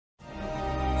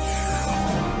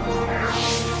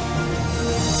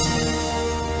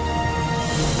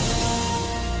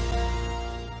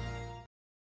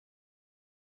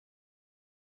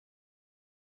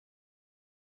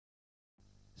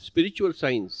spiritual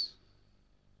science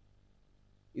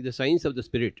is the science of the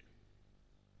spirit.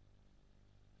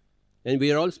 And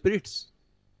we are all spirits.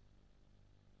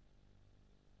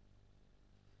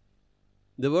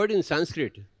 The word in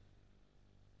Sanskrit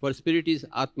for spirit is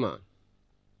Atma.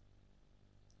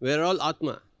 We are all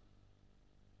Atma.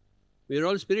 We are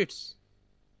all spirits.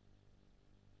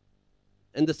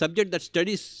 And the subject that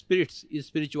studies spirits is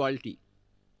spirituality.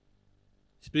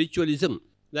 Spiritualism.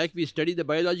 Like we study the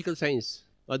biological science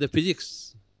or the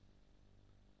physics,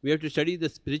 we have to study the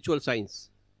spiritual science.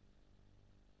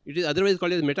 It is otherwise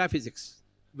called as metaphysics.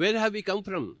 Where have we come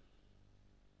from?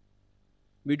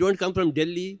 We don't come from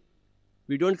Delhi.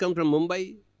 We don't come from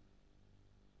Mumbai.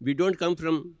 We don't come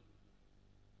from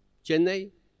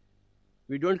Chennai.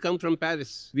 We don't come from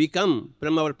Paris. We come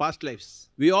from our past lives.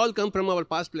 We all come from our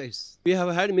past lives. We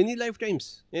have had many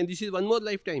lifetimes, and this is one more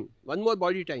lifetime, one more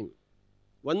body time,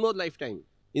 one more lifetime.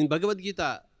 In Bhagavad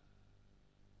Gita,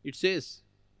 it says,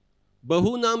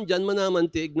 Bahunam janmanam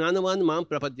ante gnanavan mam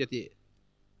prapadyate.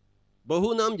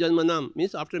 Bahunam janmanam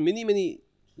means after many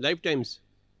lifetimes,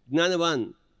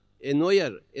 gnanavan, a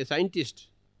knower, a scientist,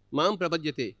 mam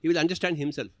prapadyate, he will understand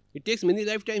himself. It takes many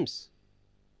lifetimes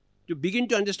to begin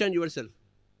to understand yourself.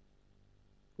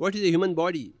 What is a human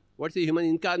body? What is a human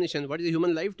incarnation? What is a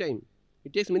human lifetime?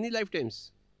 It takes many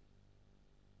lifetimes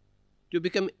to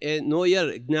become a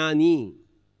knower, gnani.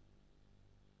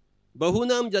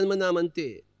 Bahunam janmanam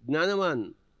ante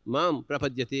gnanavan mam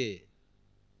prapadyate.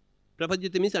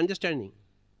 Prapadyate means understanding.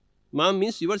 Mam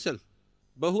means yourself.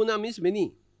 Bahuna means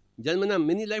many. Janmanam,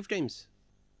 many lifetimes.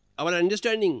 Our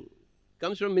understanding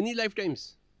comes from many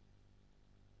lifetimes.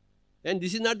 And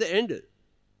this is not the end.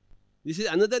 This is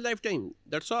another lifetime.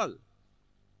 That's all.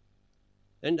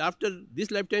 And after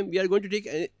this lifetime, we are going to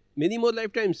take many more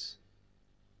lifetimes,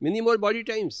 many more body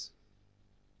times.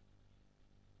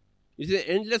 It is an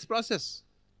endless process.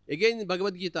 Again in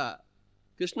Bhagavad Gita,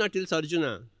 Krishna tells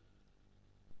Arjuna,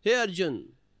 Hey Arjun,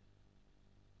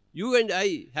 you and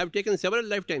I have taken several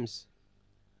lifetimes.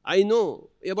 I know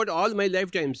about all my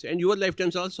lifetimes and your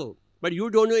lifetimes also, but you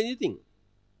don't know anything.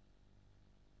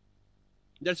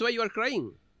 That's why you are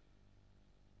crying.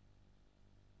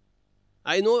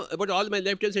 I know about all my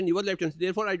lifetimes and your lifetimes,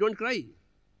 therefore I don't cry.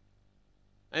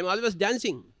 I am always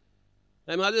dancing.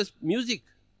 I am always music.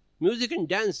 Music and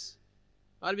dance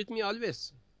are with me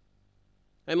always.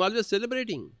 I am always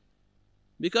celebrating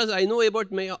because I know about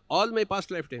all my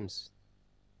past lifetimes.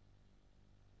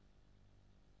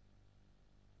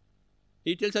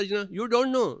 He tells Arjuna, you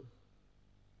don't know.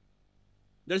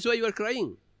 That's why you are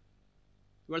crying.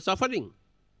 You are suffering.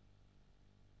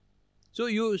 So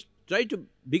you try to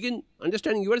begin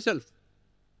understanding yourself.